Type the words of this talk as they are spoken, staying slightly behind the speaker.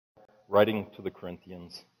writing to the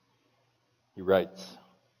Corinthians, he writes,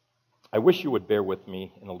 I wish you would bear with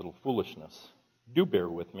me in a little foolishness. Do bear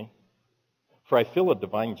with me. For I feel a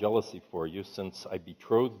divine jealousy for you, since I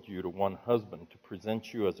betrothed you to one husband to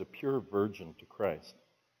present you as a pure virgin to Christ.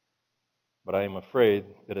 But I am afraid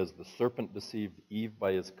that as the serpent deceived Eve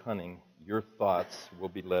by his cunning, your thoughts will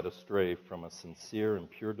be led astray from a sincere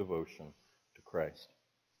and pure devotion to Christ.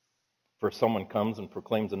 For if someone comes and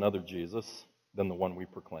proclaims another Jesus than the one we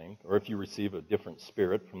proclaimed, or if you receive a different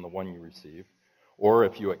spirit from the one you received, or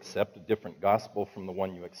if you accept a different gospel from the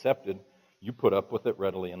one you accepted, you put up with it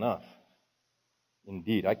readily enough.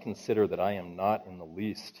 Indeed, I consider that I am not in the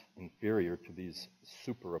least inferior to these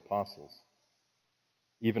super apostles.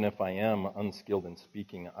 Even if I am unskilled in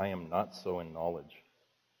speaking, I am not so in knowledge.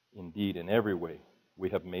 Indeed, in every way,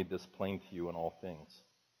 we have made this plain to you in all things.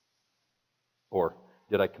 Or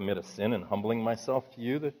did I commit a sin in humbling myself to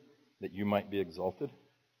you that you might be exalted,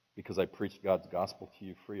 because I preached God's gospel to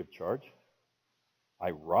you free of charge?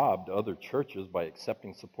 I robbed other churches by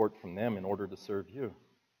accepting support from them in order to serve you.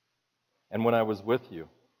 And when I was with you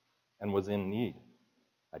and was in need,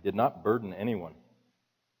 I did not burden anyone,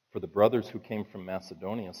 for the brothers who came from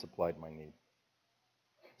Macedonia supplied my need.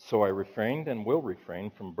 So I refrained and will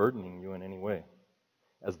refrain from burdening you in any way.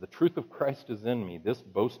 As the truth of Christ is in me, this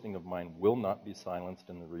boasting of mine will not be silenced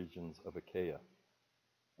in the regions of Achaia.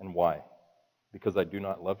 And why? Because I do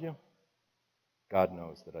not love you? God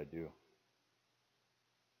knows that I do.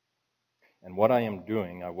 And what I am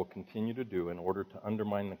doing, I will continue to do in order to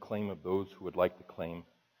undermine the claim of those who would like to claim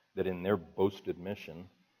that in their boasted mission,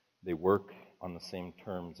 they work on the same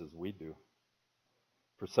terms as we do.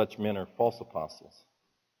 For such men are false apostles,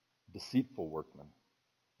 deceitful workmen,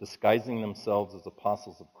 disguising themselves as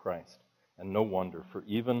apostles of Christ. And no wonder, for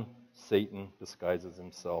even Satan disguises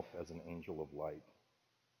himself as an angel of light.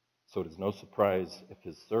 So it is no surprise if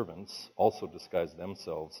his servants also disguise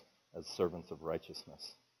themselves as servants of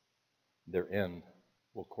righteousness. Their end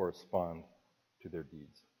will correspond to their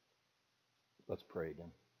deeds. Let's pray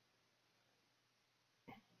again.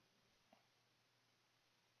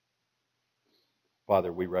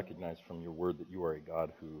 Father, we recognize from your word that you are a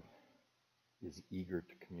God who is eager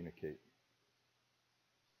to communicate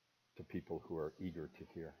to people who are eager to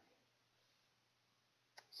hear.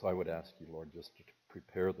 So I would ask you, Lord, just to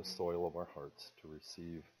prepare the soil of our hearts to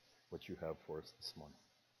receive what you have for us this morning.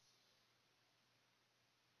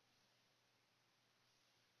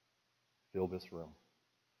 Fill this room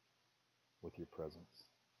with your presence.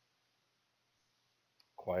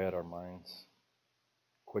 Quiet our minds,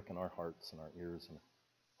 quicken our hearts and our ears, and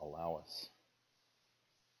allow us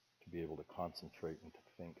to be able to concentrate and to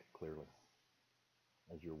think clearly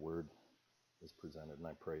as your word is presented. And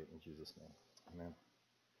I pray it in Jesus' name.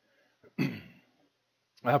 Amen.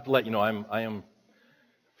 I have to let you know, I am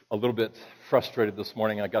a little bit frustrated this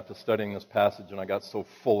morning. I got to studying this passage and I got so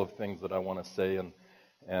full of things that I want to say.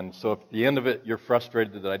 And so if at the end of it you're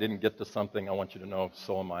frustrated that I didn't get to something, I want you to know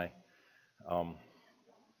so am I. All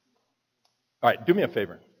right, do me a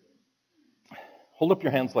favor. Hold up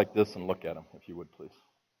your hands like this and look at them, if you would, please.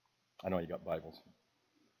 I know you got Bibles.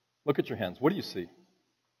 Look at your hands. What do you see?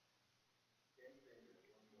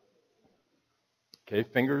 Okay,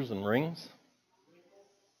 fingers and rings.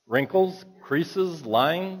 Wrinkles, creases,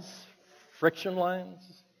 lines, friction lines.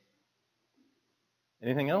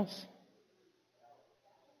 Anything else?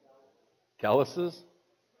 Calluses.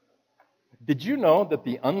 Did you know that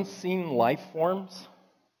the unseen life forms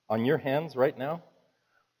on your hands right now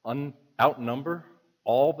outnumber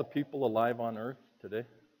all the people alive on earth today?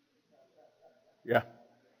 Yeah.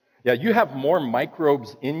 Yeah, you have more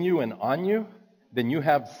microbes in you and on you than you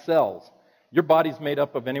have cells. Your body's made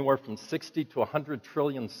up of anywhere from 60 to 100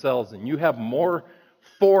 trillion cells, and you have more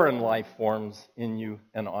foreign life forms in you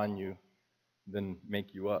and on you than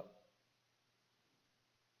make you up.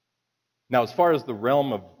 Now, as far as the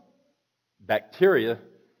realm of bacteria,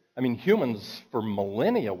 I mean, humans for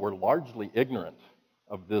millennia were largely ignorant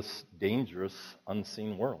of this dangerous,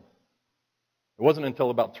 unseen world. It wasn't until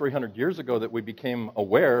about 300 years ago that we became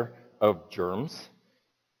aware of germs.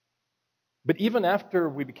 But even after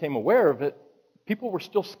we became aware of it, people were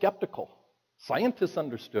still skeptical. Scientists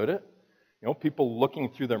understood it. You know, people looking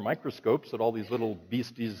through their microscopes at all these little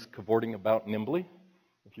beasties cavorting about nimbly,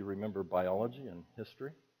 if you remember biology and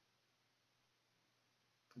history.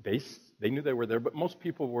 They knew they were there, but most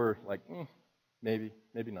people were like, maybe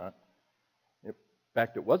not. In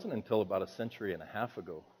fact, it wasn't until about a century and a half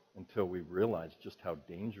ago until we realized just how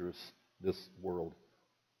dangerous this world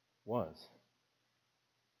was.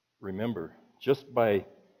 Remember, just by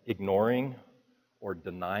ignoring or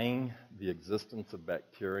denying the existence of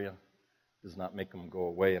bacteria, does not make them go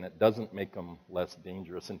away, and it doesn't make them less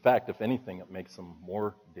dangerous. In fact, if anything, it makes them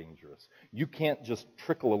more dangerous. You can't just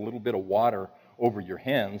trickle a little bit of water over your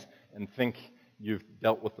hands and think you've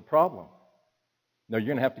dealt with the problem. No, you're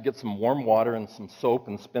going to have to get some warm water and some soap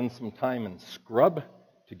and spend some time and scrub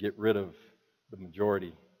to get rid of the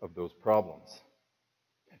majority of those problems.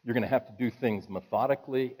 You're going to have to do things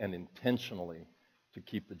methodically and intentionally to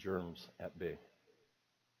keep the germs at bay.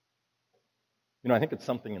 You know, I think it's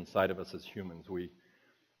something inside of us as humans. We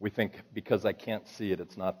think, because I can't see it,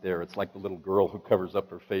 it's not there. It's like the little girl who covers up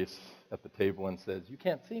her face at the table and says, "You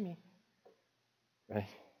can't see me." Right?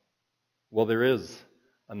 Well, there is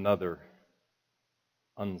another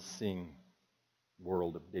unseen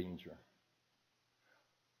world of danger.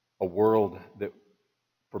 A world that,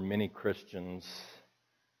 for many Christians,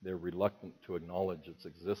 they're reluctant to acknowledge its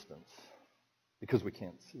existence because we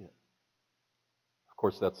can't see it. Of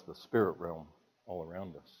course, that's the spirit realm all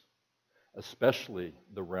around us, especially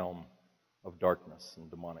the realm of darkness and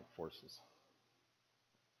demonic forces.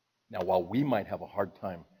 Now, while we might have a hard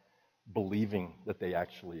time believing that they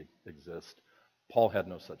actually exist, Paul had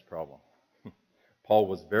no such problem. Paul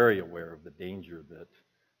was very aware of the danger that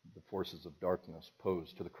the forces of darkness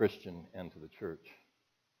pose to the Christian and to the church.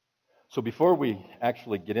 So before we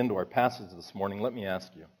actually get into our passage this morning, let me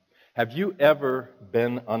ask you, have you ever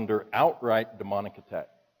been under outright demonic attack?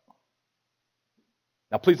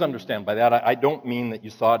 Now, please understand, by that, I don't mean that you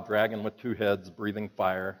saw a dragon with two heads breathing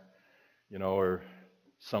fire, or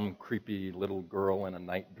some creepy little girl in a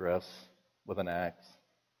night dress with an axe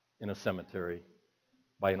in a cemetery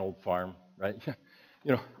by an old farm, right?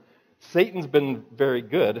 Satan's been very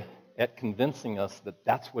good at convincing us that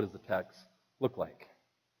that's what his attacks look like.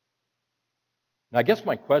 Now, I guess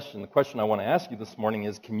the question I want to ask you this morning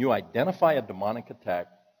is, can you identify a demonic attack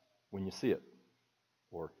when you see it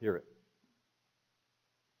or hear it?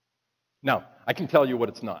 Now, I can tell you what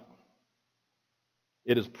it's not.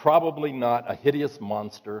 It is probably not a hideous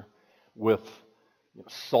monster with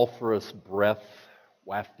sulfurous breath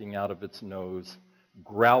wafting out of its nose,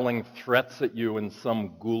 growling threats at you in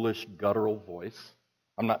some ghoulish, guttural voice.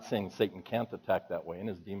 I'm not saying Satan can't attack that way, and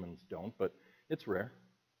his demons don't, but it's rare.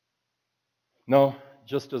 No,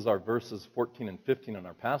 just as our verses 14 and 15 in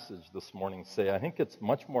our passage this morning say, I think it's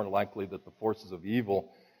much more likely that the forces of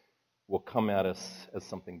evil will come at us as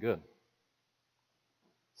something good,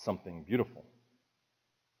 something beautiful,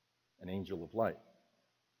 an angel of light,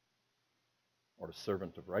 or a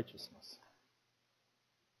servant of righteousness.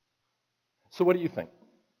 So what do you think?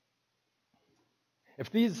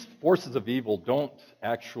 If these forces of evil don't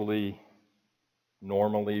actually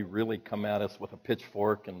normally really come at us with a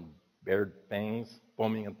pitchfork and bared fangs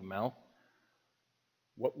foaming at the mouth,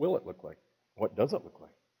 what will it look like? What does it look like?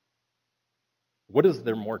 What is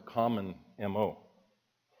their more common MO?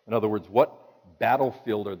 In other words, what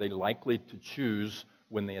battlefield are they likely to choose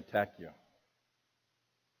when they attack you?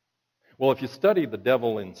 Well, if you study the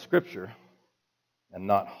devil in Scripture and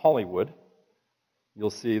not Hollywood, you'll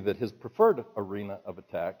see that his preferred arena of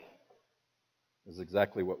attack is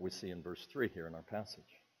exactly what we see in verse 3 here in our passage,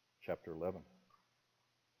 chapter 11.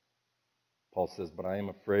 Paul says, "But I am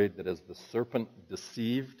afraid that as the serpent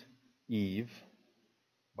deceived Eve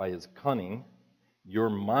by his cunning, your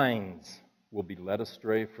minds will be led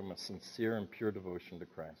astray from a sincere and pure devotion to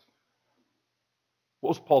Christ." What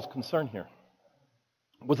was Paul's concern here?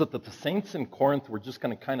 Was it that the saints in Corinth were just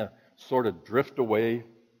going to kind of sort of drift away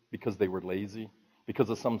because they were lazy, because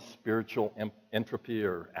of some spiritual entropy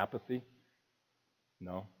or apathy?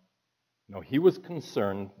 No. No, he was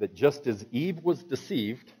concerned that just as Eve was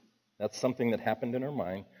deceived, that's something that happened in her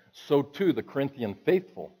mind, so too the Corinthian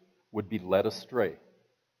faithful would be led astray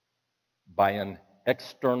by an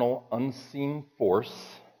external, unseen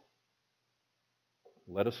force,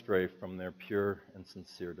 led astray from their pure and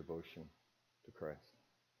sincere devotion to Christ.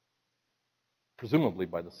 Presumably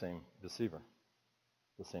by the same deceiver,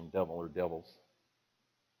 the same devil or devils.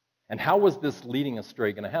 And how was this leading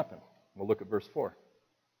astray going to happen? Well, look at verse 4.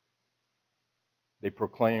 They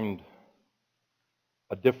proclaimed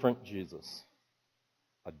a different Jesus,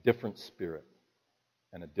 a different spirit,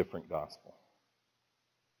 and a different gospel.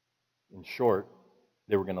 In short,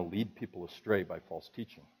 they were going to lead people astray by false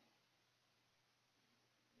teaching.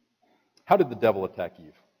 How did the devil attack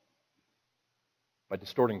Eve? By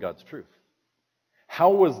distorting God's truth.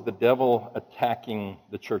 How was the devil attacking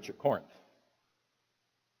the church at Corinth?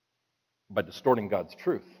 By distorting God's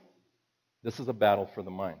truth. This is a battle for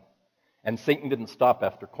the mind. And Satan didn't stop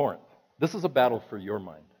after Corinth. This is a battle for your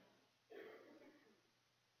mind.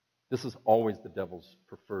 This is always the devil's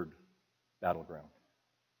preferred battleground.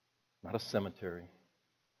 Not a cemetery,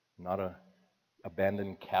 not a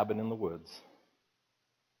abandoned cabin in the woods.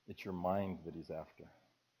 It's your mind that he's after.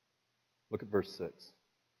 Look at verse 6.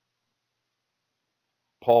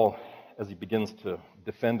 Paul, as he begins to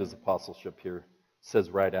defend his apostleship here, says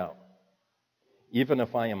right out, even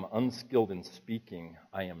if I am unskilled in speaking,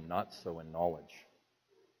 I am not so in knowledge.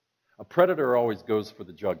 A predator always goes for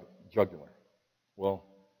the jugular. Well,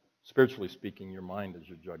 spiritually speaking, your mind is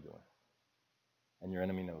your jugular. And your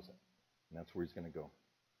enemy knows it. And that's where he's going to go.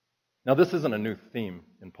 Now, this isn't a new theme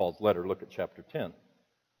in Paul's letter. Look at chapter 10,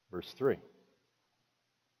 verse 3.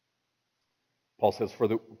 Paul says, For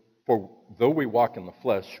though we walk in the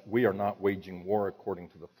flesh, we are not waging war according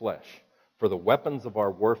to the flesh. For the weapons of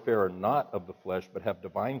our warfare are not of the flesh, but have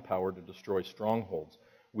divine power to destroy strongholds.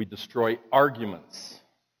 We destroy arguments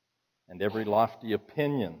and every lofty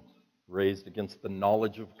opinion raised against the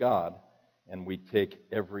knowledge of God, and we take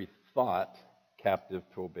every thought captive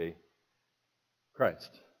to obey Christ.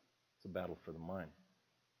 It's a battle for the mind.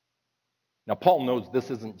 Now, Paul knows this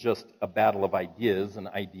isn't just a battle of ideas and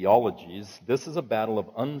ideologies. This is a battle of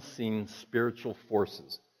unseen spiritual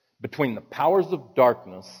forces between the powers of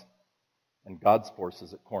darkness and God's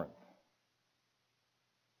forces at Corinth.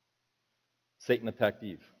 Satan attacked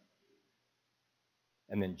Eve.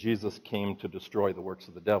 And then Jesus came to destroy the works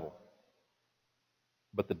of the devil.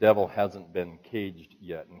 But the devil hasn't been caged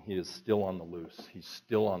yet, and he is still on the loose. He's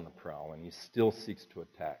still on the prowl, and he still seeks to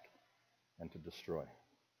attack and to destroy.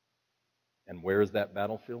 And where is that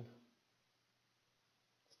battlefield?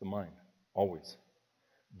 It's the mind, always.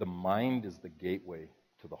 The mind is the gateway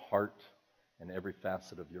to the heart and every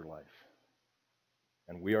facet of your life.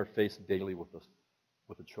 And we are faced daily with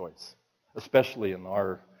a choice, especially in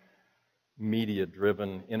our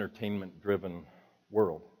media-driven, entertainment-driven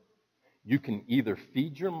world. You can either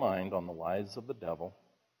feed your mind on the lies of the devil,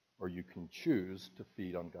 or you can choose to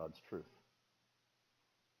feed on God's truth.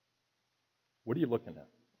 What are you looking at?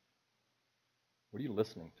 What are you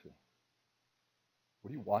listening to?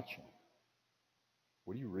 What are you watching?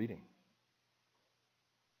 What are you reading?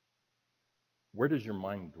 Where does your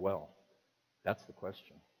mind dwell? That's the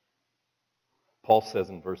question. Paul says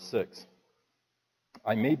in verse 6,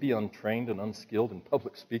 I may be untrained and unskilled in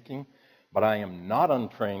public speaking, but I am not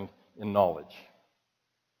untrained in knowledge.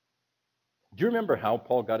 Do you remember how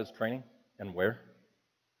Paul got his training and where?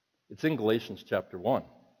 It's in Galatians chapter 1.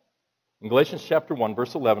 In Galatians chapter 1,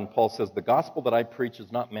 verse 11, Paul says, the gospel that I preach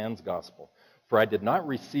is not man's gospel, for I did not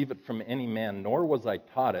receive it from any man, nor was I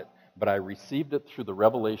taught it, but I received it through the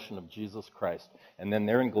revelation of Jesus Christ. And then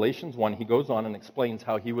there in Galatians 1, he goes on and explains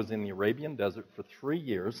how he was in the Arabian desert for 3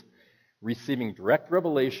 years, receiving direct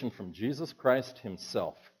revelation from Jesus Christ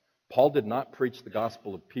himself. Paul did not preach the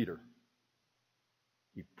gospel of Peter.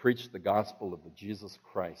 He preached the gospel of the Jesus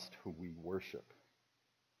Christ who we worship.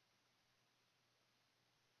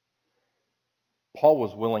 Paul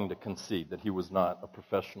was willing to concede that he was not a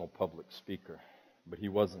professional public speaker, but he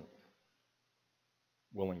wasn't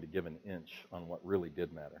willing to give an inch on what really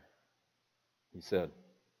did matter. He said,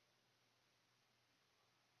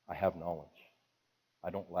 I have knowledge. I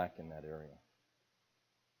don't lack in that area.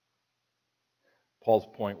 Paul's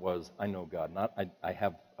point was, I know God. Not I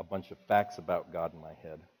have a bunch of facts about God in my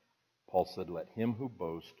head. Paul said, let him who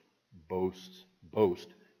boast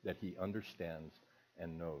that he understands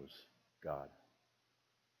and knows God.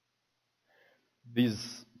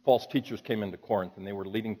 These false teachers came into Corinth and they were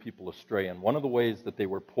leading people astray. And one of the ways that they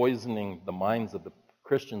were poisoning the minds of the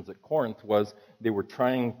Christians at Corinth was they were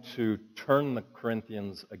trying to turn the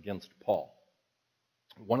Corinthians against Paul.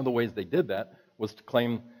 One of the ways they did that was to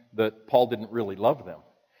claim that Paul didn't really love them.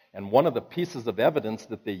 And one of the pieces of evidence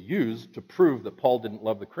that they used to prove that Paul didn't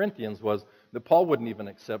love the Corinthians was that Paul wouldn't even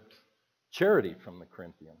accept charity from the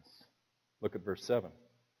Corinthians. Look at verse 7.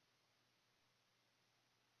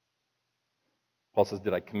 Paul says,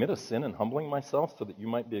 did I commit a sin in humbling myself so that you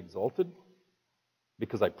might be exalted?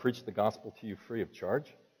 Because I preached the gospel to you free of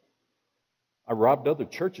charge? I robbed other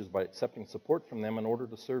churches by accepting support from them in order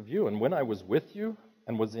to serve you. And when I was with you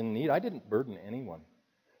and was in need, I didn't burden anyone.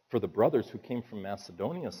 For the brothers who came from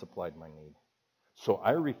Macedonia supplied my need. So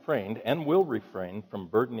I refrained and will refrain from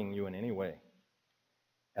burdening you in any way.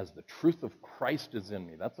 As the truth of Christ is in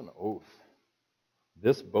me, that's an oath.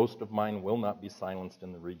 This boast of mine will not be silenced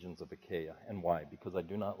in the regions of Achaia. And why? Because I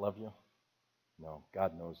do not love you? No,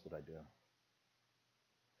 God knows that I do.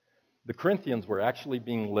 The Corinthians were actually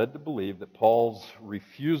being led to believe that Paul's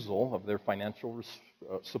refusal of their financial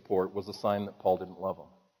support was a sign that Paul didn't love them.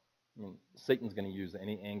 I mean, Satan's going to use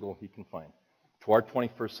any angle he can find. To our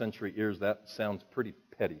 21st century ears, that sounds pretty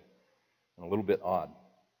petty and a little bit odd.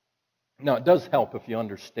 Now, it does help if you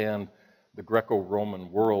understand the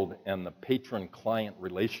Greco-Roman world and the patron-client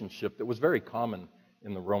relationship that was very common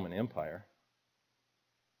in the Roman Empire.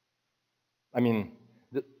 I mean,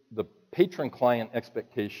 the patron-client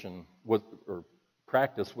expectation was, or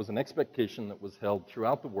practice was an expectation that was held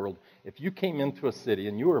throughout the world. If you came into a city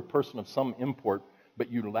and you were a person of some import,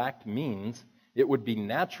 but you lacked means, it would be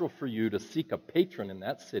natural for you to seek a patron in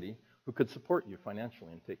that city who could support you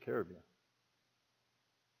financially and take care of you.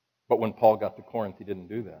 But when Paul got to Corinth, he didn't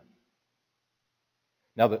do that.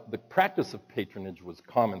 Now, the practice of patronage was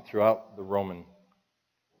common throughout the Roman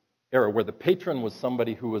era, where the patron was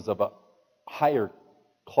somebody who was of a higher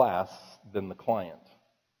class than the client.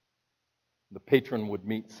 The patron would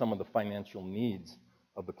meet some of the financial needs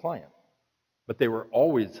of the client. But they were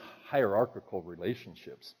always hierarchical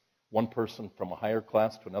relationships. One person from a higher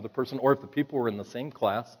class to another person, or if the people were in the same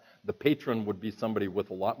class, the patron would be somebody with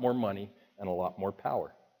a lot more money and a lot more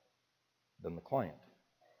power than the client.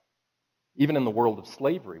 Even in the world of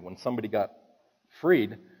slavery, when somebody got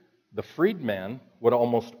freed, the freedman would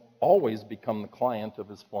almost always become the client of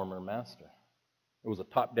his former master. It was a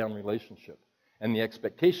top-down relationship. And the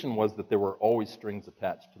expectation was that there were always strings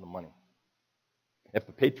attached to the money. If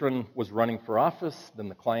the patron was running for office, then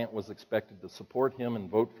the client was expected to support him and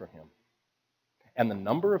vote for him. And the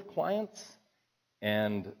number of clients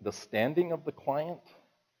and the standing of the client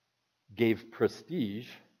gave prestige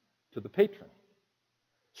to the patron.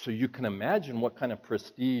 So you can imagine what kind of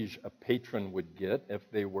prestige a patron would get if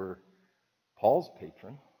they were Paul's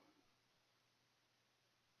patron.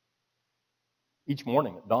 Each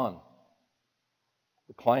morning at dawn,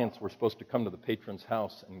 the clients were supposed to come to the patron's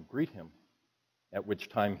house and greet him, at which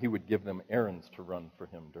time he would give them errands to run for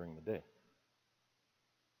him during the day.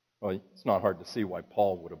 Well, it's not hard to see why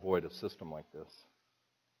Paul would avoid a system like this.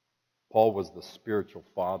 Paul was the spiritual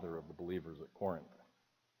father of the believers at Corinth.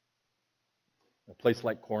 A place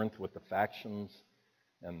like Corinth with the factions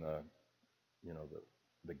and the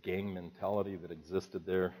gang mentality that existed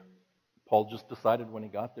there, Paul just decided when he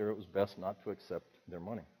got there it was best not to accept their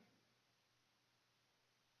money.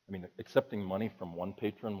 I mean, accepting money from one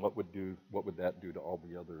patron, what would that do to all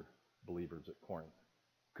the other believers at Corinth?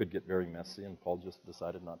 Could get very messy, and Paul just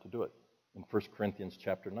decided not to do it. In 1 Corinthians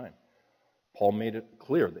chapter 9, Paul made it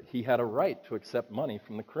clear that he had a right to accept money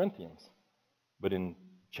from the Corinthians. But in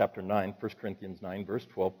chapter 9, 1 Corinthians 9, verse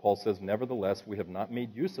 12, Paul says, "Nevertheless, we have not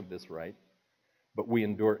made use of this right, but we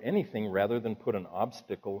endure anything rather than put an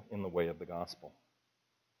obstacle in the way of the gospel."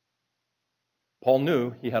 Paul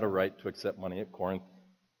knew he had a right to accept money at Corinth,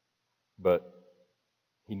 but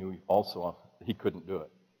he knew also he couldn't do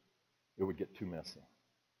it. It would get too messy.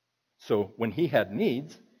 So when he had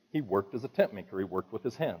needs, he worked as a tent maker. He worked with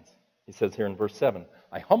his hands. He says here in verse 7,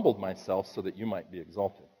 "I humbled myself so that you might be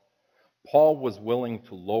exalted." Paul was willing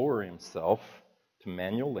to lower himself to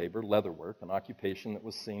manual labor, leather work, an occupation that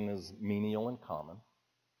was seen as menial and common.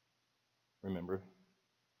 Remember,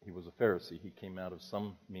 he was a Pharisee. He came out of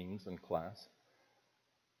some means and class.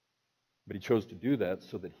 But he chose to do that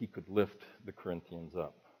so that he could lift the Corinthians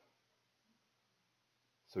up.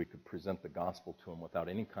 So he could present the gospel to them without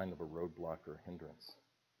any kind of a roadblock or hindrance.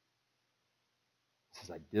 He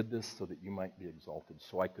says, "I did this so that you might be exalted,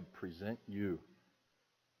 so I could present you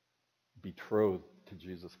betrothed to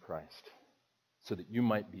Jesus Christ, so that you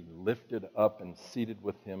might be lifted up and seated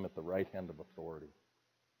with him at the right hand of authority."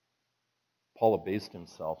 Paul abased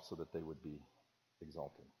himself so that they would be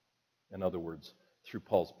exalted. In other words, through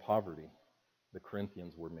Paul's poverty, the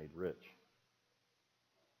Corinthians were made rich.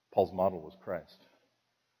 Paul's model was Christ.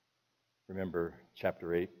 Remember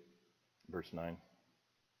chapter 8, verse 9.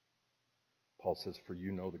 Paul says, "For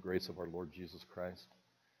you know the grace of our Lord Jesus Christ,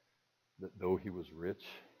 that though he was rich,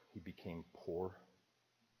 he became poor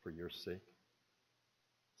for your sake,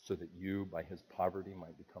 so that you, by his poverty,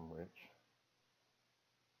 might become rich."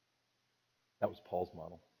 That was Paul's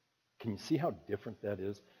model. Can you see how different that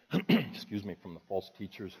is, excuse me, from the false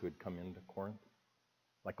teachers who had come into Corinth?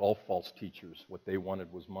 Like all false teachers, what they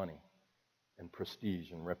wanted was money and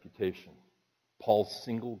prestige and reputation. Paul's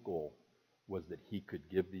single goal was that he could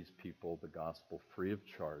give these people the gospel free of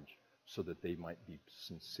charge so that they might be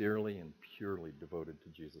sincerely and purely devoted to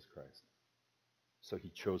Jesus Christ. So he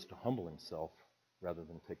chose to humble himself rather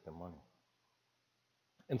than take their money.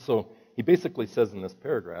 And so he basically says in this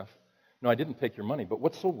paragraph, "No, I didn't take your money, but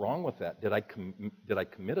what's so wrong with that? Did I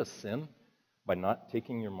commit a sin by not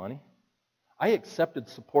taking your money? I accepted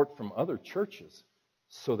support from other churches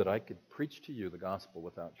so that I could preach to you the gospel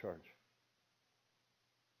without charge."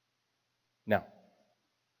 Now,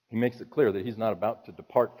 he makes it clear that he's not about to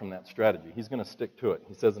depart from that strategy. He's going to stick to it.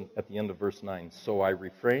 He says at the end of verse 9, "So I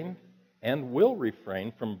refrained and will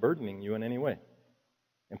refrain from burdening you in any way."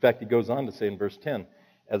 In fact, he goes on to say in verse 10,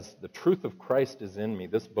 as the truth of Christ is in me,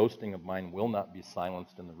 this boasting of mine will not be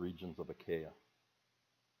silenced in the regions of Achaia.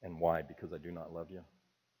 And why? Because I do not love you?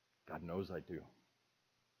 God knows I do.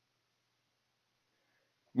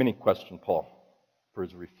 Many question Paul for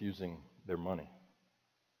his refusing their money.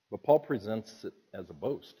 But Paul presents it as a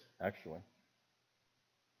boast, actually.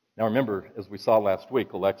 Now remember, as we saw last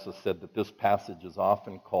week, Alexa said that this passage is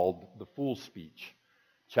often called the fool's speech.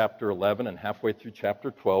 Chapter 11 and halfway through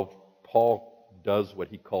chapter 12, Paul does what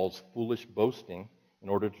he calls foolish boasting in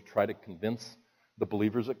order to try to convince the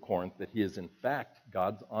believers at Corinth that he is in fact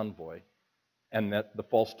God's envoy and that the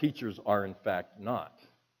false teachers are in fact not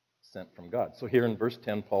sent from God. So here in verse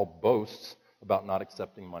 10, Paul boasts about not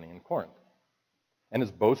accepting money in Corinth. And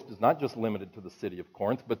his boast is not just limited to the city of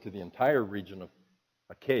Corinth, but to the entire region of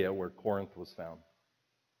Achaia where Corinth was found.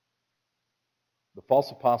 The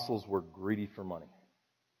false apostles were greedy for money.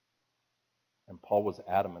 And Paul was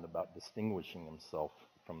adamant about distinguishing himself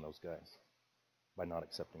from those guys by not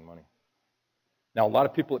accepting money. Now, a lot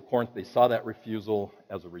of people at Corinth, they saw that refusal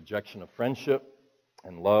as a rejection of friendship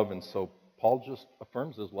and love, and so Paul just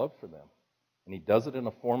affirms his love for them. And he does it in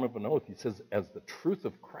a form of an oath. He says, as the truth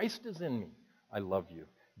of Christ is in me, I love you.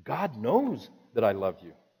 God knows that I love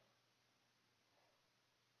you.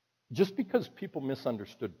 Just because people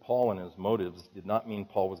misunderstood Paul and his motives did not mean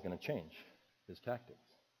Paul was going to change his tactics.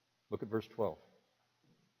 Look at verse 12.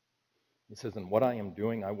 He says, and what I am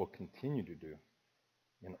doing, I will continue to do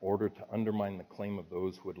in order to undermine the claim of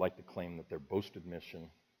those who would like to claim that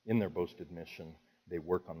in their boasted mission, they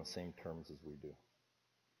work on the same terms as we do.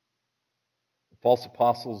 The false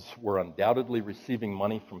apostles were undoubtedly receiving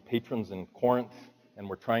money from patrons in Corinth and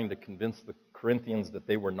were trying to convince the Corinthians that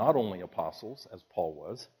they were not only apostles, as Paul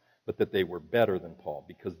was, but that they were better than Paul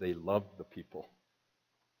because they loved the people.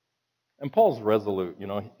 And Paul's resolute,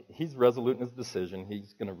 he's resolute in his decision.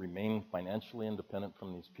 He's going to remain financially independent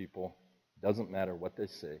from these people. Doesn't matter what they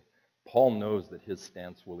say. Paul knows that his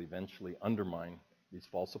stance will eventually undermine these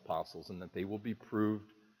false apostles and that they will be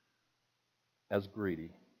proved as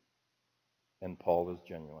greedy, and Paul is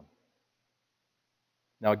genuine.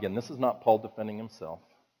 Now again, this is not Paul defending himself.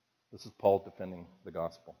 This is Paul defending the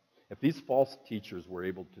gospel. If these false teachers were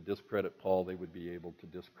able to discredit Paul, they would be able to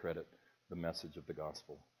discredit the message of the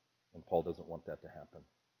gospel. And Paul doesn't want that to happen.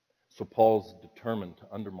 So Paul's determined to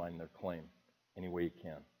undermine their claim any way he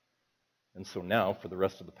can. And so now, for the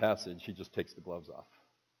rest of the passage, he just takes the gloves off.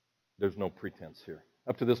 There's no pretense here.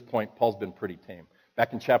 Up to this point, Paul's been pretty tame.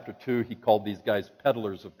 Back in chapter 2, he called these guys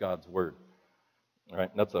peddlers of God's word. All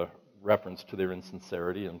right, that's a reference to their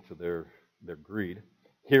insincerity and to their greed.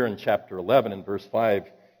 Here in chapter 11, in verse 5,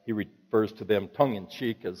 he refers to them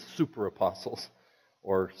tongue-in-cheek as super apostles,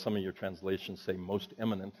 or some of your translations say most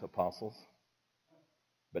eminent apostles.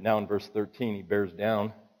 But now in verse 13, he bears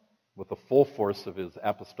down with the full force of his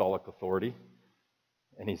apostolic authority.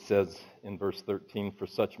 And he says in verse 13, for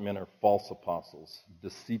such men are false apostles,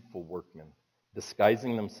 deceitful workmen,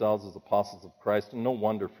 disguising themselves as apostles of Christ. And no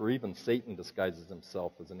wonder, for even Satan disguises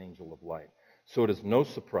himself as an angel of light. So it is no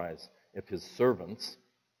surprise if his servants,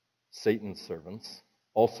 Satan's servants,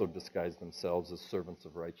 also disguise themselves as servants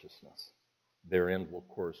of righteousness. Their end will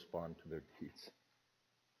correspond to their deeds.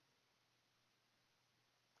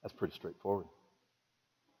 That's pretty straightforward.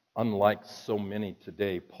 Unlike so many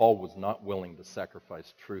today, Paul was not willing to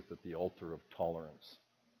sacrifice truth at the altar of tolerance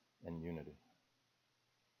and unity.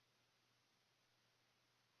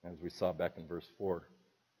 As we saw back in verse 4,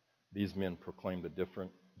 these men proclaimed a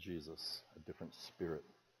different Jesus, a different spirit,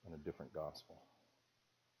 and a different gospel.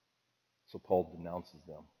 So Paul denounces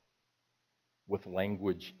them with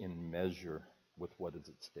language in measure with what is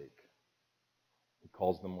at stake. He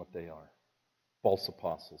calls them what they are. False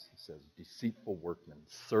apostles, he says, deceitful workmen,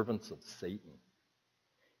 servants of Satan.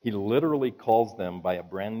 He literally calls them by a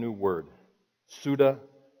brand new word,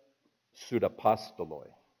 pseudapostoloi.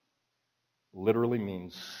 Literally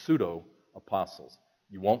means pseudo-apostles.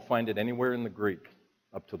 You won't find it anywhere in the Greek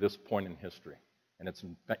up to this point in history. And it's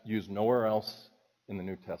used nowhere else in the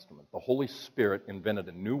New Testament. The Holy Spirit invented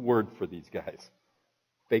a new word for these guys.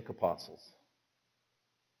 Fake apostles.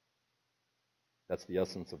 That's the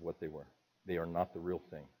essence of what they were. They are not the real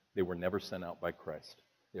thing. They were never sent out by Christ.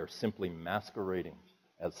 They are simply masquerading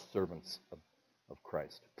as servants of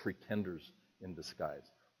Christ. Pretenders in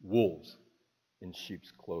disguise. Wolves in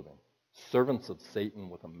sheep's clothing. Servants of Satan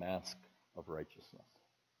with a mask of righteousness.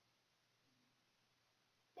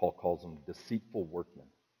 Paul calls them deceitful workmen.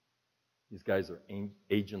 These guys are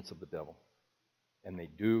agents of the devil. And they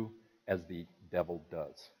do as the devil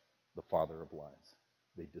does, the father of lies.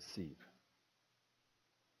 They deceive.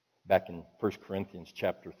 Back in 1 Corinthians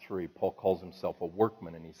chapter 3, Paul calls himself a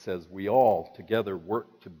workman, and he says, we all together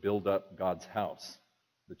work to build up God's house,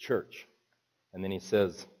 the church. And then he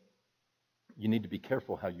says, you need to be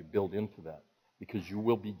careful how you build into that, because you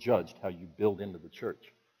will be judged how you build into the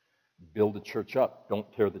church. Build the church up.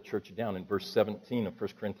 Don't tear the church down. In verse 17 of 1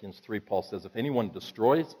 Corinthians 3, Paul says, if anyone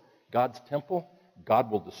destroys God's temple, God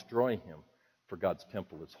will destroy him, for God's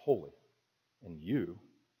temple is holy. And you,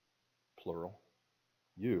 plural,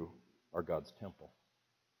 you are God's temple,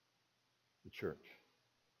 the church.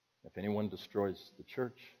 If anyone destroys the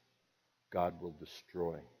church, God will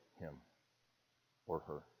destroy him or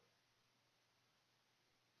her.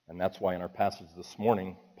 And that's why in our passage this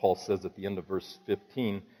morning, Paul says at the end of verse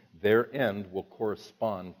 15, their end will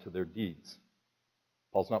correspond to their deeds.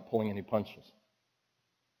 Paul's not pulling any punches.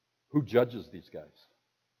 Who judges these guys?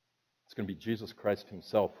 It's going to be Jesus Christ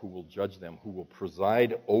himself who will judge them, who will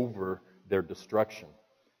preside over their destruction.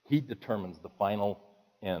 He determines the final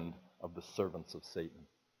end of the servants of Satan.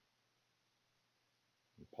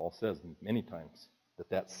 And Paul says many times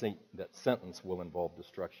that sentence will involve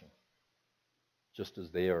destruction, just as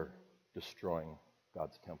they are destroying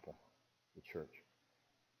God's temple, the church.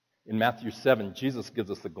 In Matthew 7, Jesus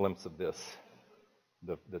gives us a glimpse of this,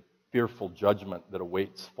 the fearful judgment that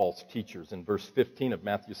awaits false teachers. In verse 15 of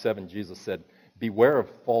Matthew 7, Jesus said, beware of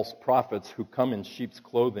false prophets who come in sheep's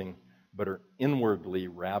clothing, but are inwardly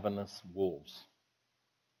ravenous wolves.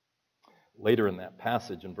 Later in that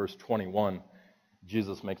passage, in verse 21,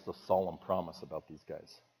 Jesus makes a solemn promise about these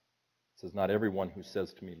guys. He says, not everyone who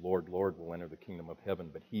says to me, Lord, Lord, will enter the kingdom of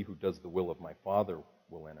heaven, but he who does the will of my Father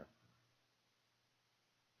will enter.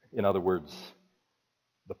 In other words,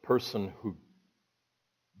 the person who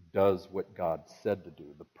does what God said to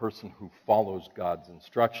do, the person who follows God's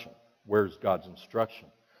instruction. Where's God's instruction?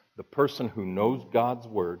 The person who knows God's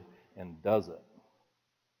word and does it.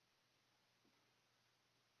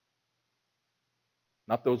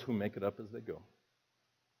 Not those who make it up as they go.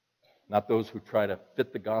 Not those who try to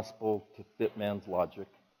fit the gospel to fit man's logic,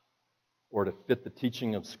 or to fit the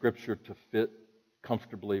teaching of Scripture to fit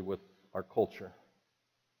comfortably with our culture,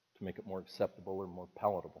 to make it more acceptable or more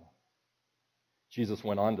palatable. Jesus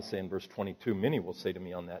went on to say in verse 22, many will say to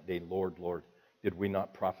me on that day, Lord, Lord, did we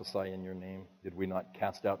not prophesy in your name? Did we not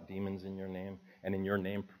cast out demons in your name? And in your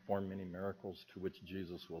name perform many miracles? To which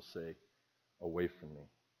Jesus will say, away from me.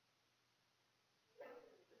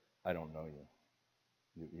 I don't know you,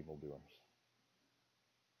 you evildoers.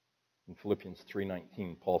 In Philippians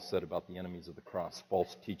 3:19, Paul said about the enemies of the cross,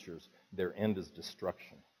 false teachers, their end is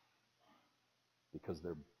destruction, because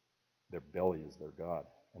their belly is their God,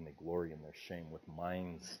 and they glory in their shame with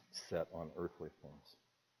minds set on earthly things.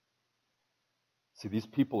 See, these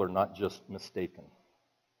people are not just mistaken.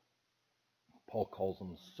 Paul calls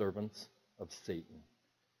them servants of Satan,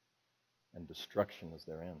 and destruction is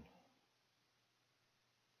their end.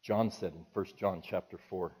 John said in 1 John chapter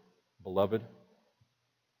 4, beloved,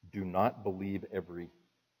 do not believe every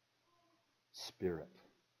spirit,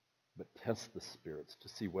 but test the spirits to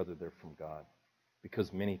see whether they're from God,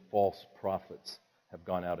 because many false prophets have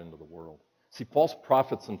gone out into the world. See, false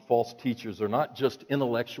prophets and false teachers are not just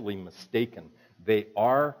intellectually mistaken. They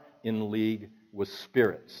are in league with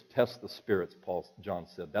spirits. Test the spirits, John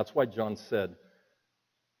said. That's why John said,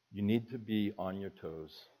 you need to be on your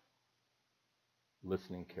toes,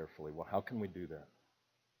 listening carefully. Well, how can we do that?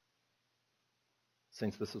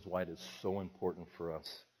 Saints, this is why it is so important for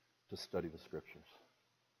us to study the Scriptures,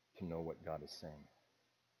 to know what God is saying.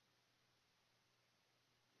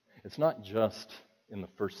 It's not just in the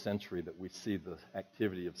first century that we see the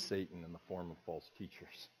activity of Satan in the form of false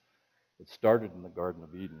teachers. It started in the Garden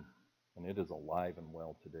of Eden, and it is alive and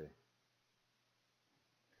well today.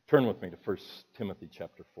 Turn with me to 1 Timothy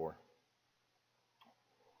chapter 4.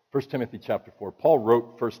 1 Timothy chapter 4. Paul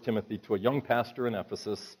wrote 1 Timothy to a young pastor in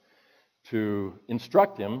Ephesus to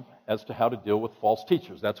instruct him as to how to deal with false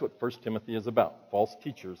teachers. That's what 1 Timothy is about, false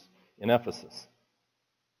teachers in Ephesus.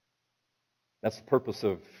 That's the purpose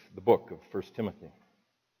of the book of 1 Timothy.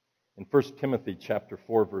 In 1 Timothy chapter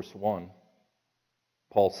 4, verse 1,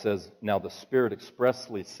 Paul says, now the Spirit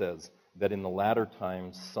expressly says that in the latter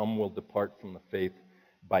times some will depart from the faith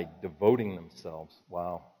by devoting themselves.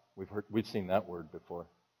 Wow, we've seen that word before.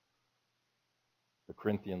 The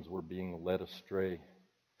Corinthians were being led astray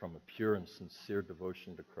from a pure and sincere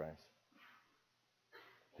devotion to Christ.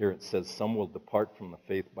 Here it says, some will depart from the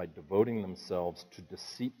faith by devoting themselves to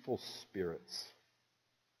deceitful spirits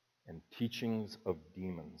and teachings of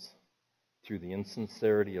demons, through the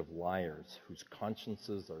insincerity of liars whose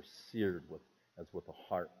consciences are seared as with a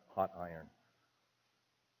hot iron.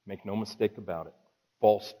 Make no mistake about it,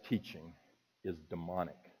 false teaching is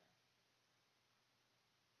demonic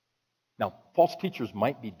Now, false teachers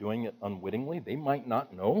might be doing it unwittingly. They might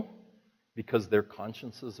not know because their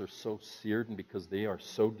consciences are so seared and because they are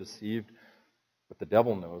so deceived. But the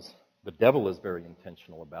devil knows. The devil is very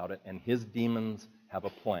intentional about it, and his demons have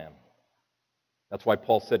a plan. That's why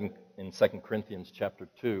Paul said in 2 Corinthians chapter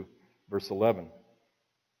 2, verse 11,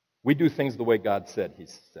 we do things the way God said, he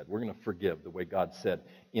said. We're going to forgive the way God said,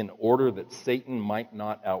 in order that Satan might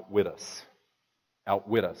not outwit us.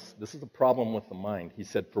 Outwit us. This is a problem with the mind. He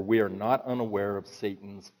said, for we are not unaware of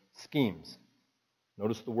Satan's schemes.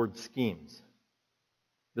 Notice the word schemes.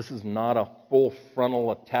 This is not a full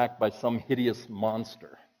frontal attack by some hideous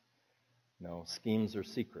monster. No, schemes are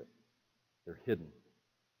secret. They're hidden.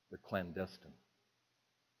 They're clandestine.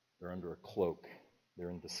 They're under a cloak.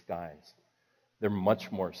 They're in disguise. They're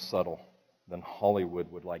much more subtle than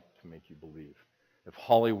Hollywood would like to make you believe. If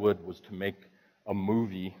Hollywood was to make a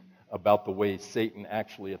movie about the way Satan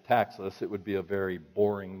actually attacks us, it would be a very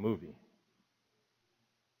boring movie.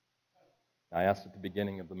 I asked at the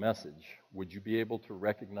beginning of the message, would you be able to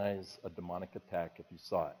recognize a demonic attack if you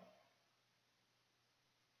saw it?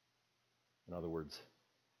 In other words,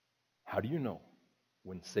 how do you know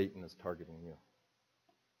when Satan is targeting you?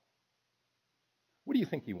 What do you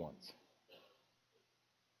think he wants?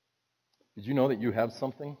 Did you know that you have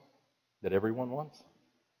something that everyone wants?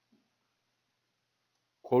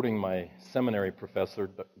 Quoting my seminary professor,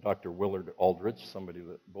 Dr. Willard Aldrich, somebody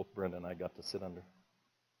that both Brenda and I got to sit under,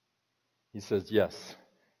 he says, yes,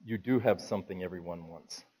 you do have something everyone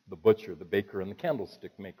wants. The butcher, the baker, and the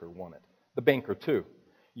candlestick maker want it. The banker, too.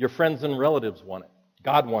 Your friends and relatives want it.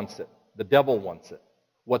 God wants it. The devil wants it.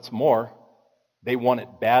 What's more, they want it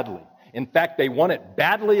badly. In fact, they want it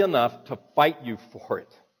badly enough to fight you for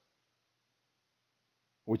it.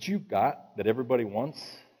 What you've got that everybody wants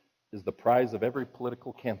is the prize of every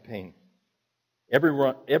political campaign.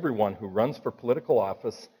 Everyone who runs for political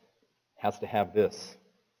office has to have this.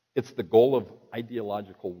 It's the goal of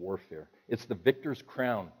ideological warfare. It's the victor's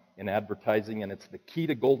crown in advertising, and it's the key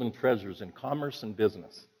to golden treasures in commerce and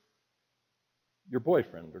business. Your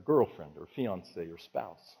boyfriend or girlfriend or fiance or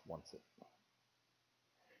spouse wants it.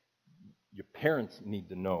 Your parents need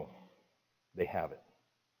to know they have it.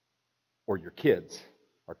 Or your kids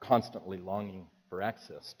are constantly longing for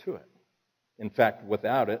access to it. In fact,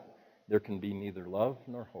 without it, there can be neither love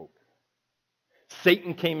nor hope.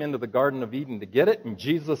 Satan came into the Garden of Eden to get it, and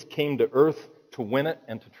Jesus came to earth to win it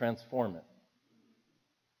and to transform it.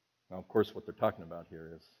 Now, of course, what they're talking about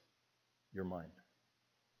here is your mind.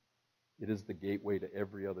 It is the gateway to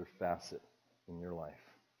every other facet in your life.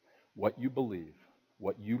 What you believe,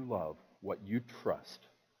 what you love, what you trust,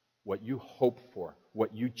 what you hope for,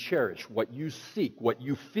 what you cherish, what you seek, what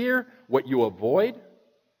you fear, what you avoid,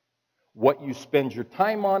 what you spend your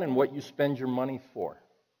time on, and what you spend your money for.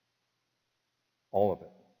 All of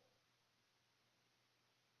it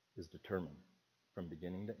is determined from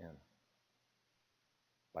beginning to end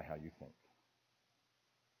by how you think.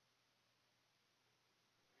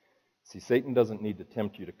 See, Satan doesn't need to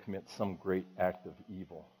tempt you to commit some great act of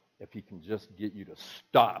evil if he can just get you to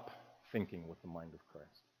stop thinking with the mind of Christ.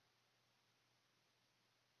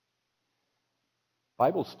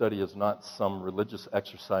 Bible study is not some religious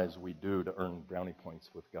exercise we do to earn brownie points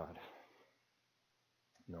with God.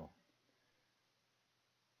 No.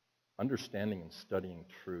 Understanding and studying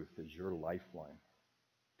truth is your lifeline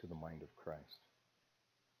to the mind of Christ.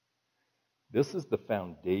 This is the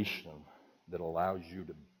foundation that allows you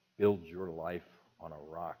to build your life on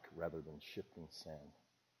a rock rather than shifting sand.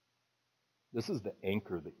 This is the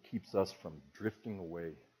anchor that keeps us from drifting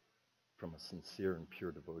away from a sincere and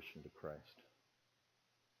pure devotion to Christ.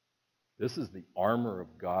 This is the armor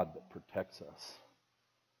of God that protects us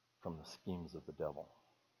from the schemes of the devil.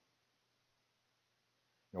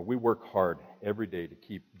 You know, we work hard every day to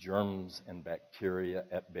keep germs and bacteria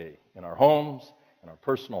at bay in our homes, in our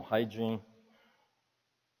personal hygiene.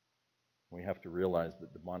 We have to realize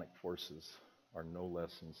that demonic forces are no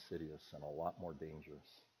less insidious and a lot more dangerous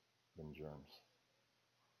than germs.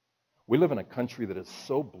 We live in a country that is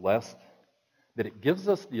so blessed that it gives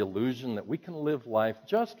us the illusion that we can live life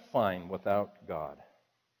just fine without God.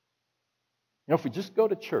 You know, if we just go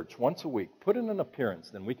to church once a week, put in an appearance,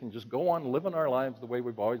 then we can just go on living our lives the way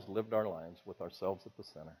we've always lived our lives, with ourselves at the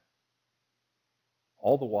center.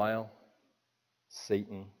 All the while,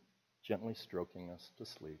 Satan gently stroking us to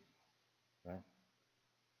sleep, right?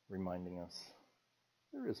 Reminding us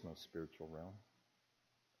there is no spiritual realm.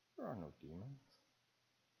 There are no demons.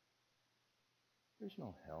 There's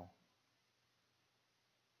no hell.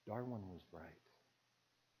 Darwin was right.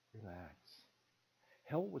 Relax.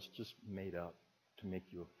 Hell was just made up to make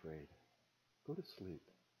you afraid. Go to sleep.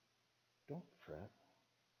 Don't fret.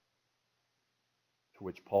 To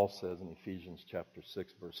which Paul says in Ephesians chapter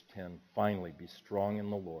 6, verse 10, finally, be strong in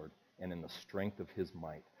the Lord and in the strength of his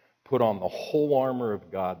might. Put on the whole armor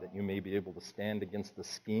of God that you may be able to stand against the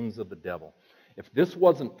schemes of the devil. If this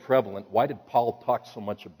wasn't prevalent, why did Paul talk so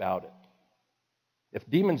much about it? If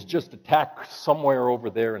demons just attack somewhere over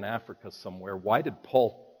there in Africa somewhere, why did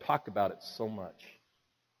Paul talk about it so much?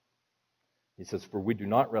 He says, for we do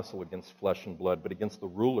not wrestle against flesh and blood, but against the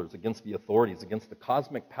rulers, against the authorities, against the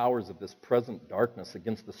cosmic powers of this present darkness,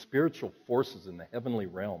 against the spiritual forces in the heavenly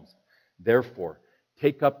realms. Therefore,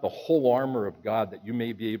 take up the whole armor of God that you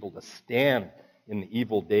may be able to stand in the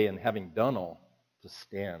evil day, and having done all, to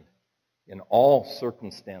stand. In all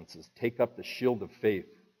circumstances, take up the shield of faith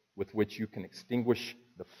with which you can extinguish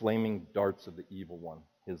the flaming darts of the evil one,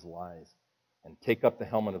 his lies. And take up the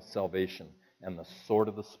helmet of salvation and the sword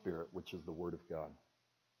of the Spirit, which is the Word of God.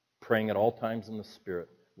 Praying at all times in the Spirit,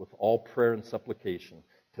 with all prayer and supplication.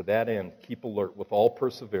 To that end, keep alert with all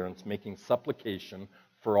perseverance, making supplication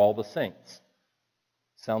for all the saints.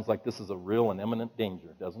 Sounds like this is a real and imminent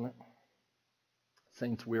danger, doesn't it?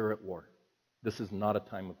 Saints, we are at war. This is not a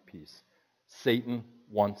time of peace. Satan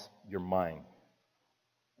wants your mind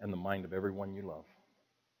and the mind of everyone you love.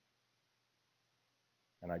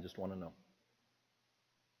 And I just want to know,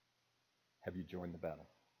 have you joined the battle?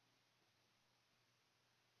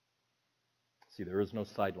 See, there is no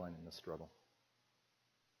sideline in this struggle.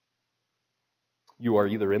 You are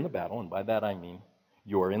either in the battle, and by that I mean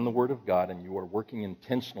you are in the Word of God and you are working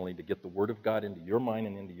intentionally to get the Word of God into your mind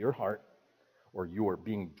and into your heart, or you are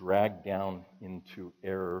being dragged down into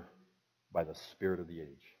error by the spirit of the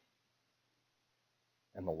age.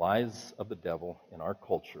 And the lies of the devil in our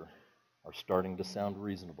culture are starting to sound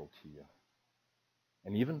reasonable to you,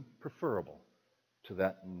 and even preferable to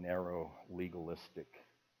that narrow, legalistic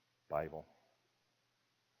Bible.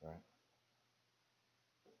 Right?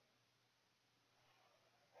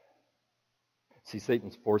 See,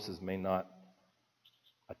 Satan's forces may not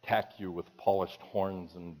attack you with polished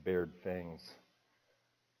horns and bared fangs.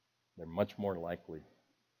 They're much more likely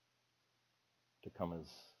to come as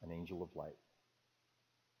an angel of light,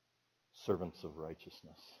 servants of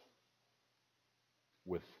righteousness,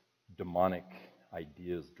 with demonic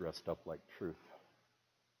ideas dressed up like truth.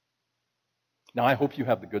 Now, I hope you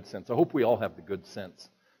have the good sense. I hope we all have the good sense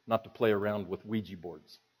not to play around with Ouija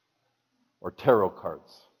boards or tarot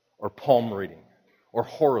cards or palm reading or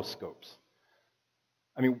horoscopes.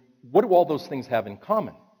 I mean, what do all those things have in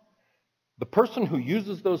common? The person who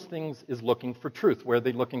uses those things is looking for truth. Where are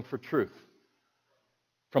they looking for truth?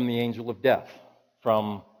 From the angel of death,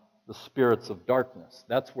 from the spirits of darkness.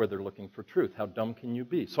 That's where they're looking for truth. How dumb can you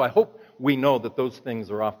be? So I hope we know that those things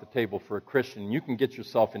are off the table for a Christian. You can get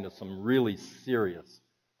yourself into some really serious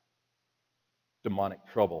demonic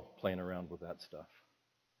trouble playing around with that stuff.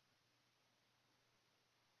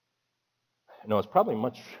 No, it's probably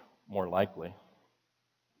much more likely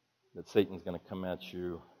that Satan's going to come at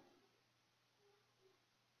you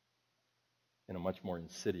in a much more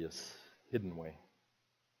insidious, hidden way.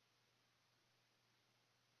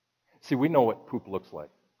 See, we know what poop looks like.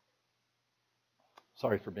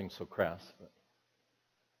 Sorry for being so crass, but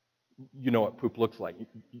you know what poop looks like.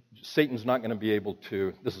 Satan's not going to be able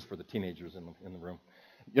to, this is for the teenagers in the room,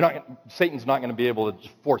 Satan's not going to be able to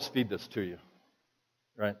just force feed this to you,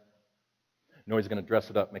 right? No, he's going to dress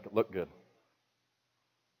it up, make it look good.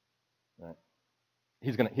 Right?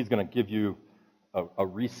 He's going to give you a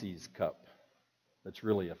Reese's cup that's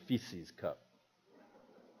really a feces cup.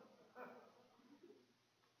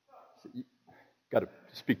 So you got to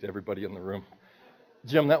speak to everybody in the room.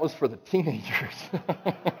 Jim, that was for the teenagers.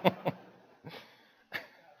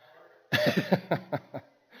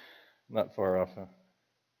 Not far off, huh?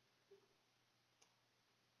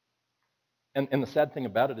 And the sad thing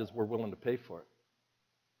about it is we're willing to pay for it.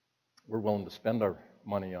 We're willing to spend our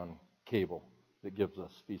money on cable that gives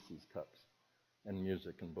us feces cups and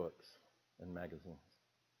music and books and magazines.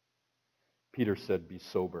 Peter said, be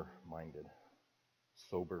sober-minded.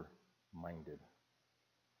 Sober-minded.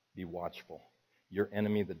 Be watchful. Your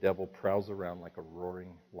enemy, the devil, prowls around like a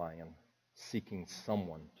roaring lion, seeking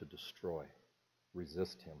someone to destroy.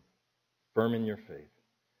 Resist him. Firm in your faith,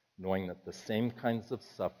 knowing that the same kinds of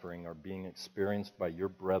suffering are being experienced by your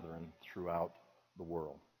brethren throughout the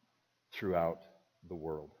world. Throughout the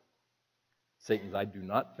world. Satan's, I do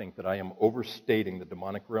not think that I am overstating the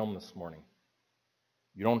demonic realm this morning.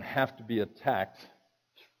 You don't have to be attacked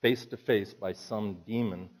face to face by some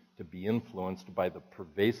demon to be influenced by the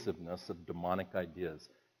pervasiveness of demonic ideas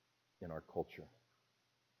in our culture.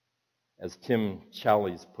 As Tim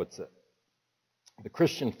Challies puts it, the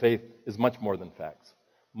Christian faith is much more than facts,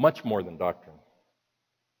 much more than doctrine,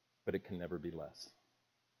 but it can never be less.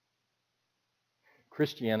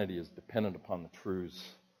 Christianity is dependent upon the truths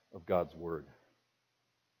of God's Word.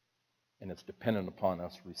 And it's dependent upon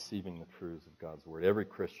us receiving the truths of God's Word. Every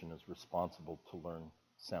Christian is responsible to learn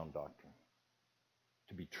sound doctrine,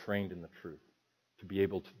 to be trained in the truth, to be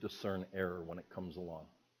able to discern error when it comes along.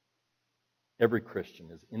 Every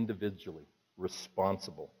Christian is individually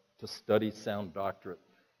responsible to study sound doctrine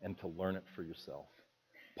and to learn it for yourself.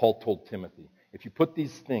 Paul told Timothy, if you put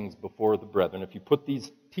these things before the brethren, if you put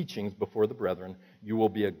these teachings before the brethren, you will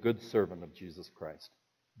be a good servant of Jesus Christ,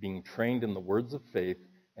 being trained in the words of faith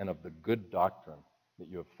and of the good doctrine that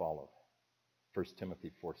you have followed. 1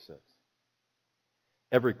 Timothy 4:6.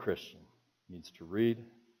 Every Christian needs to read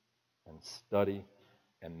and study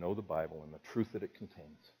and know the Bible and the truth that it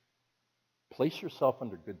contains. Place yourself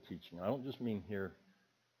under good teaching. I don't just mean here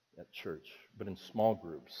at church, but in small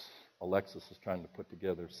groups. Alexis is trying to put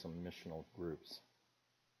together some missional groups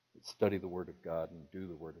that study the Word of God and do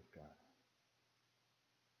the Word of God.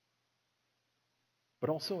 But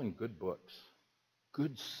also in good books,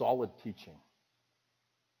 good solid teaching,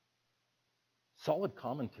 solid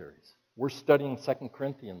commentaries. We're studying 2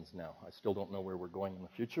 Corinthians now. I still don't know where we're going in the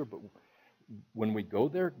future, but when we go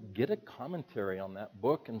there, get a commentary on that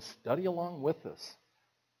book and study along with us.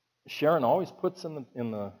 Sharon always puts in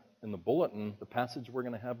the bulletin the passage we're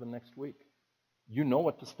going to have the next week. You know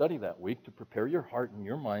what to study that week to prepare your heart and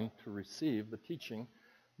your mind to receive the teaching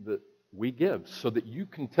that we give so that you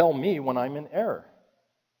can tell me when I'm in error.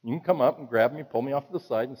 You can come up and grab me, pull me off to the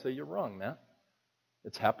side and say, you're wrong, Matt.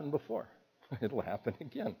 It's happened before. It'll happen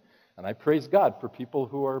again. And I praise God for people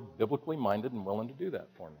who are biblically minded and willing to do that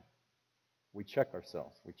for me. We check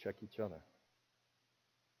ourselves. We check each other.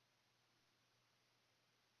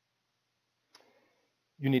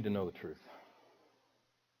 You need to know the truth.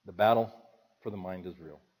 The battle for the mind is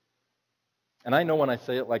real. And I know when I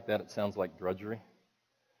say it like that, it sounds like drudgery.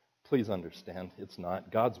 Please understand, it's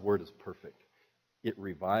not. God's Word is perfect. It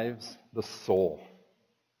revives the soul.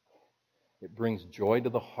 It brings joy to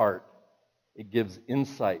the heart. It gives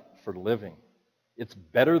insight for living. It's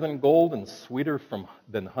better than gold and sweeter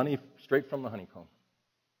than honey, straight from the honeycomb.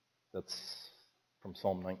 That's from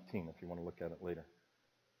Psalm 19, if you want to look at it later.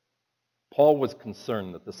 Paul was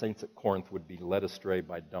concerned that the saints at Corinth would be led astray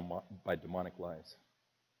by demonic lies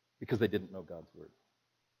because they didn't know God's Word.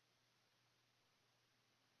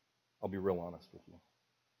 I'll be real honest with you.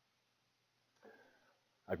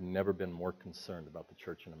 I've never been more concerned about the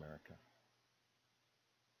church in America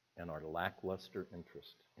and our lackluster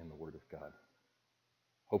interest in the Word of God.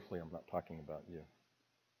 Hopefully I'm not talking about you.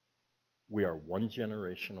 We are one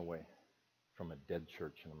generation away from a dead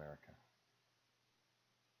church in America.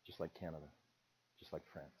 Just like Canada, just like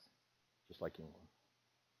France, just like England.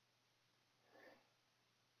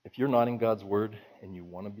 If you're not in God's Word and you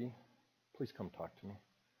want to be, please come talk to me.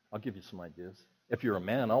 I'll give you some ideas. If you're a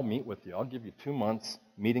man, I'll meet with you. I'll give you 2 months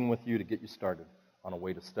meeting with you to get you started on a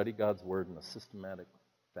way to study God's Word in a systematic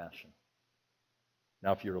fashion.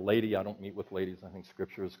 Now, if you're a lady, I don't meet with ladies. I think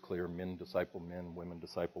Scripture is clear. Men disciple men, women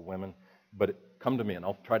disciple women. But come to me, and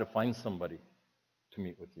I'll try to find somebody to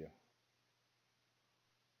meet with you.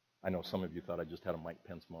 I know some of you thought I just had a Mike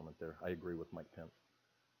Pence moment there. I agree with Mike Pence.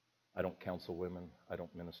 I don't counsel women. I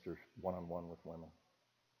don't minister one-on-one with women.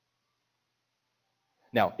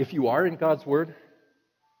 Now, if you are in God's Word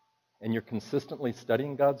and you're consistently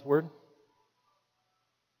studying God's Word,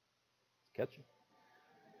 catch you.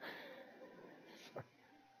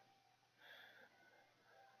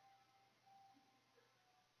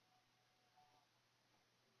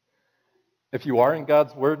 If you are in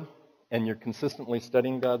God's Word and you're consistently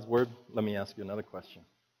studying God's Word, let me ask you another question.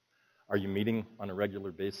 Are you meeting on a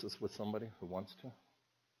regular basis with somebody who wants to?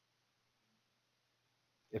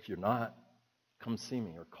 If you're not, come see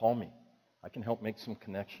me or call me. I can help make some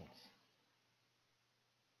connections.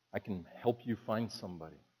 I can help you find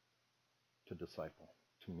somebody to disciple,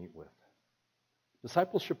 to meet with.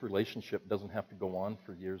 Discipleship relationship doesn't have to go on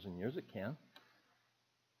for years and years. It can.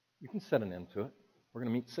 You can set an end to it. We're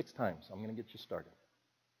going to meet 6 times. I'm going to get you started.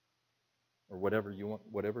 Or whatever you want,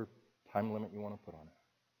 whatever time limit you want to put on it.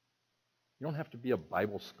 You don't have to be a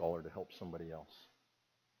Bible scholar to help somebody else.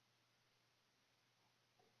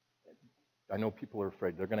 I know people are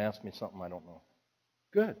afraid. They're going to ask me something I don't know.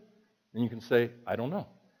 Good. Then you can say, I don't know.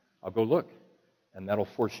 I'll go look. And that'll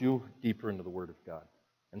force you deeper into the Word of God.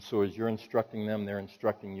 And so as you're instructing them, they're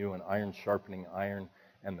instructing you, and iron sharpening iron,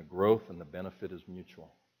 and the growth and the benefit is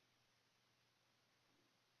mutual.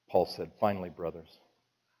 Paul said, finally, brothers,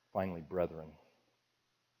 finally, brethren,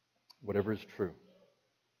 whatever is true,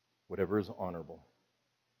 whatever is honorable,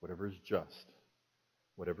 whatever is just,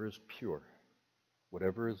 whatever is pure,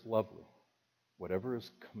 whatever is lovely, whatever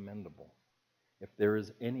is commendable, if there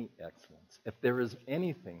is any excellence, if there is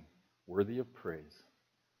anything worthy of praise,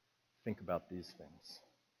 think about these things.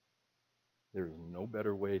 There is no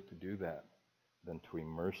better way to do that than to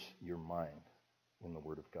immerse your mind in the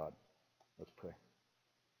Word of God. Let's pray.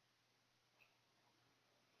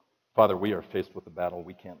 Father, we are faced with a battle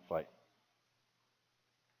we can't fight.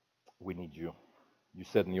 We need you. You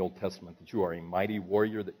said in the Old Testament that you are a mighty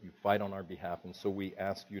warrior, that you fight on our behalf, and so we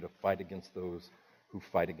ask you to fight against those who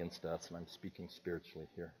fight against us, and I'm speaking spiritually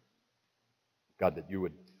here. God, that you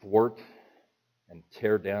would thwart and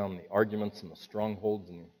tear down the arguments and the strongholds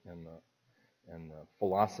and the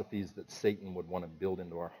philosophies that Satan would want to build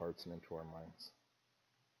into our hearts and into our minds.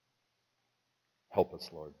 Help us,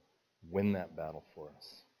 Lord. Win that battle for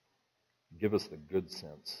us. Give us the good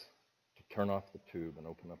sense to turn off the tube and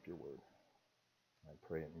open up your word. I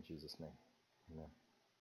pray it in Jesus' name. Amen.